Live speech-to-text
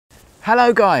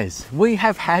Hello guys, we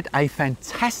have had a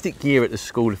fantastic year at the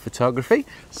School of Photography,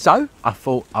 so I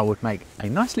thought I would make a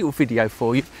nice little video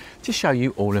for you to show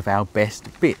you all of our best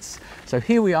bits. So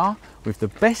here we are with the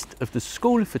best of the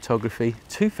School of Photography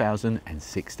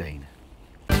 2016.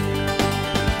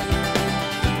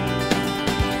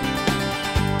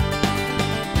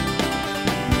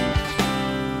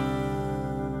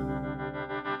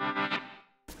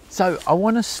 So I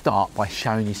want to start by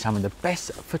showing you some of the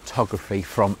best photography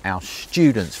from our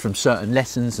students, from certain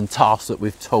lessons and tasks that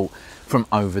we've taught from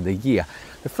over the year.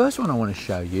 The first one I want to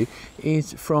show you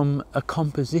is from a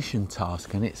composition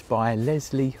task, and it's by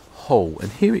Leslie Hall, and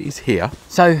here it is here.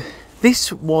 So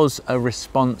this was a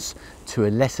response to a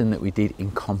lesson that we did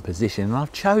in composition, and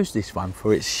I've chose this one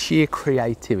for its sheer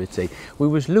creativity. We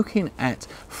was looking at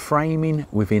framing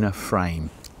within a frame.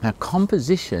 Now,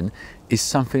 composition is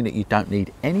something that you don't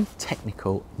need any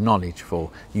technical knowledge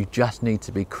for. You just need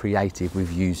to be creative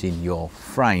with using your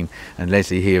frame. And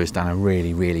Leslie here has done a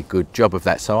really good job of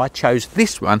that. So I chose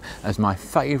this one as my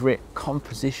favourite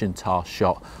composition task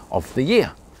shot of the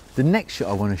year. The next shot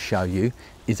I want to show you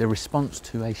is a response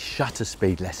to a shutter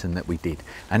speed lesson that we did.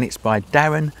 And it's by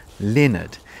Darren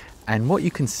Leonard. And what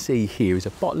you can see here is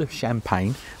a bottle of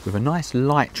champagne with a nice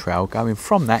light trail going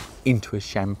from that into a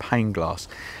champagne glass.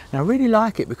 Now I really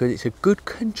like it because it's a good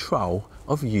control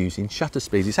of using shutter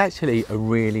speeds. It's actually a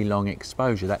really long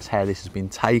exposure. That's how this has been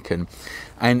taken.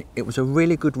 And it was a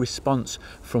really good response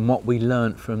from what we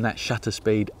learned from that shutter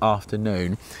speed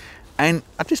afternoon. And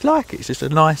I just like it. It's just a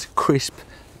nice, crisp,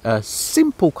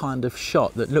 simple kind of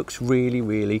shot that looks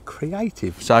really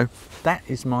creative. So that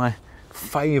is my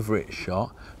favourite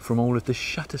shot from all of the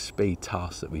shutter speed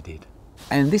tasks that we did.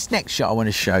 And this next shot I want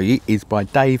to show you is by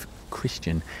Dave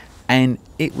Christian, and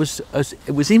it was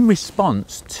in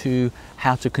response to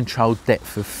how to control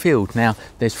depth of field. Now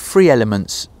there's 3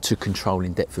 elements to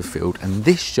controlling depth of field, and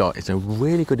this shot is a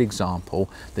really good example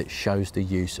that shows the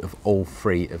use of all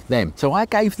 3 of them. So I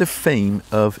gave the theme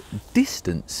of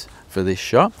distance for this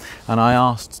shot, and I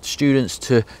asked students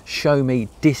to show me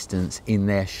distance in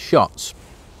their shots.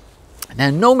 Now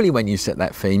normally when you set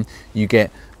that theme you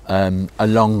get a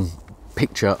long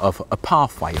picture of a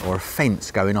pathway or a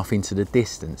fence going off into the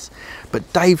distance,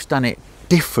 but Dave's done it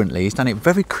differently. He's done it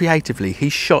very creatively.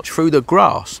 He's shot through the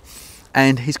grass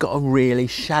and he's got a really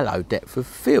shallow depth of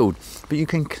field, but you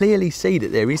can clearly see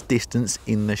that there is distance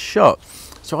in the shot.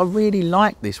 So I really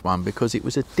like this one because it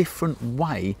was a different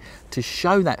way to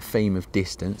show that theme of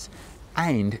distance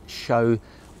and show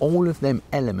all of them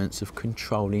elements of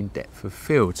controlling depth of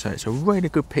field. So it's a really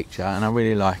good picture and I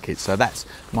really like it. So that's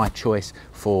my choice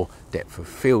for depth of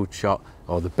field shot,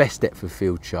 or the best depth of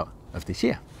field shot of this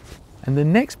year. And the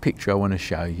next picture I want to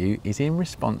show you is in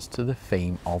response to the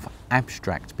theme of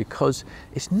abstract, because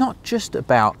it's not just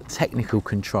about technical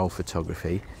control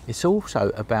photography, it's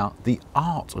also about the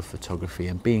art of photography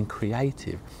and being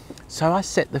creative. So I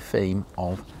set the theme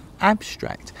of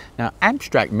abstract. Now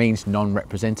abstract means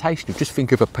non-representational. Just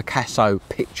think of a Picasso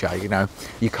picture, you know,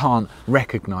 you can't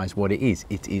recognize what it is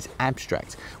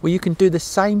abstract. Well, you can do the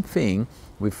same thing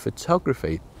with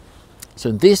photography.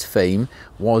 So this theme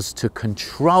was to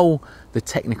control the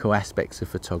technical aspects of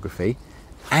photography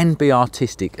and be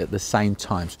artistic at the same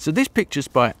time. So this picture's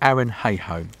by Aaron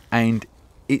Hayho, and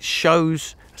it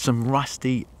shows some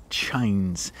rusty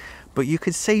chains, but you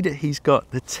can see that he's got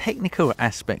the technical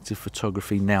aspects of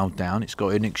photography nailed down. It's got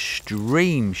an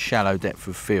extreme shallow depth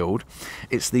of field.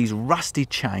 It's these rusty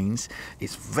chains.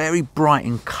 It's very bright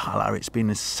in colour. It's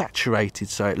been saturated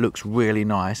so it looks really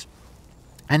nice.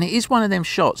 And it is one of them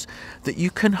shots that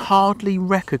you can hardly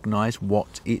recognise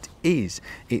what it is.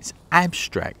 It's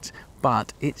abstract,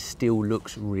 but it still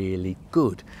looks really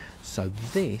good. So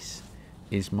this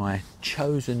is my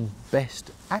chosen best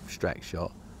abstract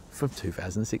shot from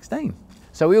 2016.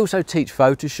 So we also teach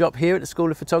Photoshop here at the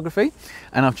School of Photography,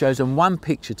 and I've chosen one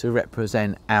picture to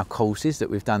represent our courses that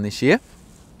we've done this year,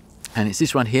 and it's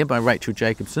this one here by Rachel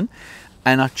Jacobson.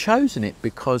 And I've chosen it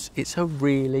because it's a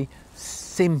really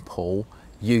simple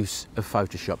use of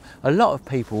Photoshop. A lot of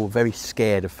people are very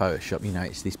scared of Photoshop. You know,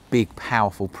 it's this big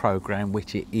powerful program,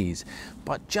 which it is,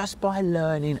 but just by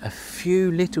learning a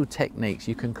few little techniques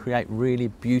you can create really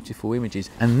beautiful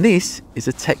images. And this is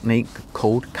a technique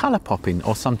called color popping,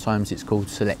 or sometimes it's called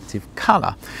selective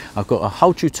color. I've got a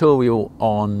whole tutorial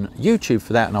on YouTube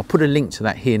for that, and I'll put a link to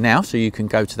that here now so you can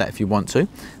go to that if you want to.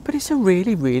 But it's a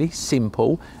really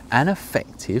simple and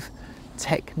effective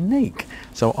technique.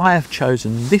 So I have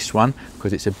chosen this one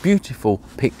because it's a beautiful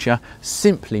picture,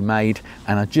 simply made,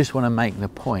 and I just want to make the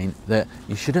point that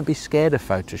you shouldn't be scared of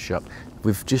Photoshop.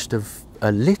 With just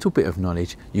a little bit of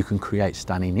knowledge, you can create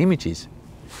stunning images.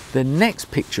 The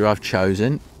next picture I've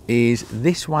chosen is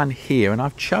this one here, and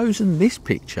I've chosen this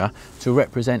picture to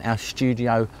represent our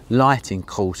studio lighting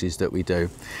courses that we do.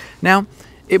 Now,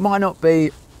 it might not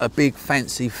be a big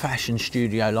fancy fashion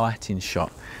studio lighting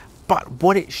shot, but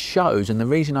what it shows, and the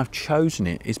reason I've chosen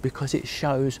it, is because it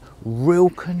shows real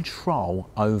control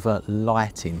over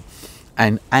lighting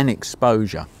and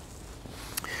exposure.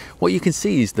 What you can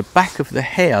see is the back of the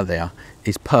hair there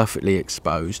is perfectly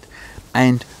exposed,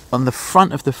 and on the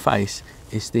front of the face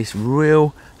is this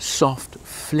real soft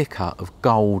flicker of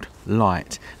gold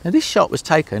light. Now this shot was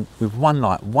taken with one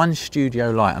light, one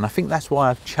studio light, and I think that's why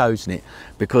I've chosen it,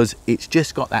 because it's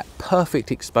just got that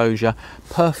perfect exposure,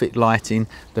 perfect lighting.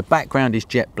 The background is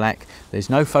jet black, there's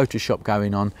no Photoshop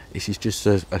going on, this is just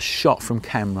a shot from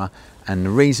camera, and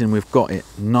the reason we've got it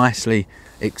nicely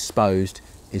exposed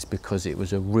is because it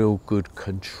was a real good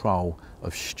control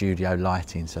of studio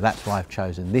lighting. So that's why I've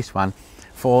chosen this one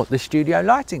for the studio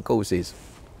lighting courses.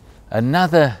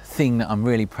 Another thing that I'm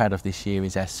really proud of this year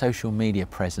is our social media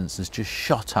presence has just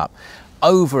shot up.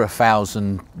 Over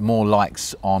 1,000 more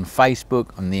likes on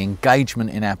Facebook, and the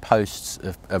engagement in our posts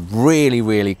are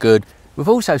really good. We've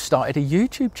also started a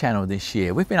YouTube channel this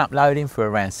year. We've been uploading for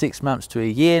around 6 months to a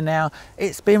year now.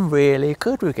 It's been really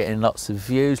good. We're getting lots of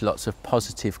views, lots of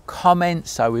positive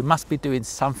comments, so we must be doing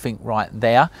something right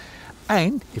there.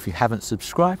 And if you haven't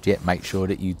subscribed yet, make sure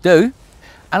that you do.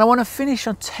 And I want to finish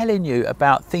on telling you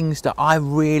about things that I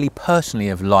really personally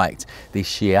have liked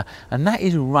this year, and that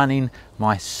is running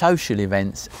my social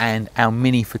events and our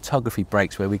mini photography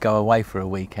breaks where we go away for a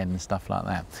weekend and stuff like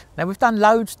that. Now we've done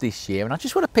loads this year, and I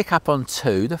just want to pick up on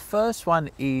two. The first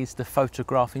one is the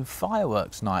photographing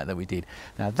fireworks night that we did.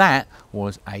 Now that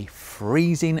was a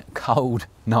freezing cold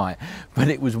night, but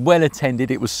it was well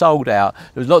attended, it was sold out,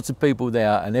 there was lots of people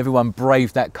there, and everyone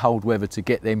braved that cold weather to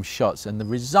get them shots, and the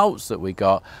results that we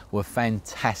got were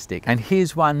fantastic. And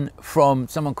here's one from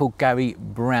someone called Gary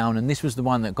Brown, and this was the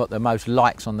one that got the most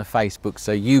likes on the Facebook.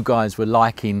 So you guys were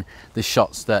liking the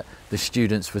shots that the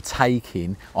students were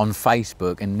taking on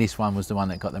Facebook, and this one was the one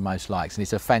that got the most likes, and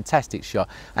it's a fantastic shot,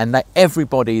 and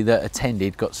everybody that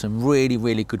attended got some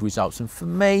really good results. And for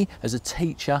me as a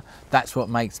teacher, that's what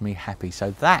makes me happy.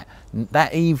 So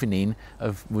that evening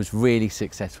was really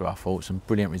successful. I thought some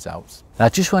brilliant results. Now, I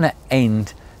just want to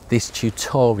end this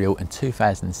tutorial in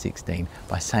 2016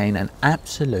 by saying an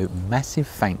absolute massive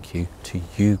thank you to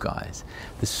you guys.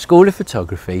 The School of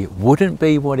Photography wouldn't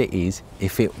be what it is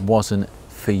if it wasn't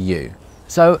for you.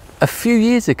 So a few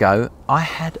years ago, I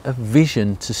had a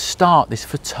vision to start this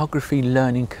photography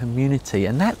learning community,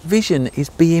 and that vision is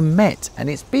being met, and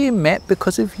it's being met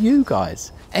because of you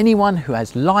guys. Anyone who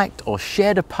has liked or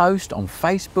shared a post on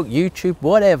Facebook, YouTube,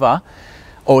 whatever,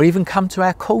 or even come to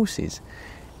our courses,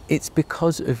 it's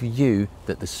because of you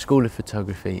that the School of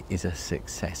Photography is a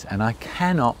success, and I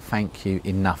cannot thank you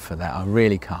enough for that. I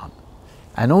really can't.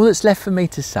 And all that's left for me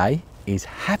to say is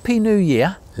Happy New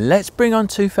Year. Let's bring on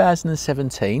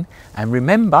 2017, and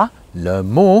remember, learn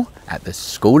more at the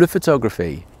School of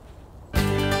Photography.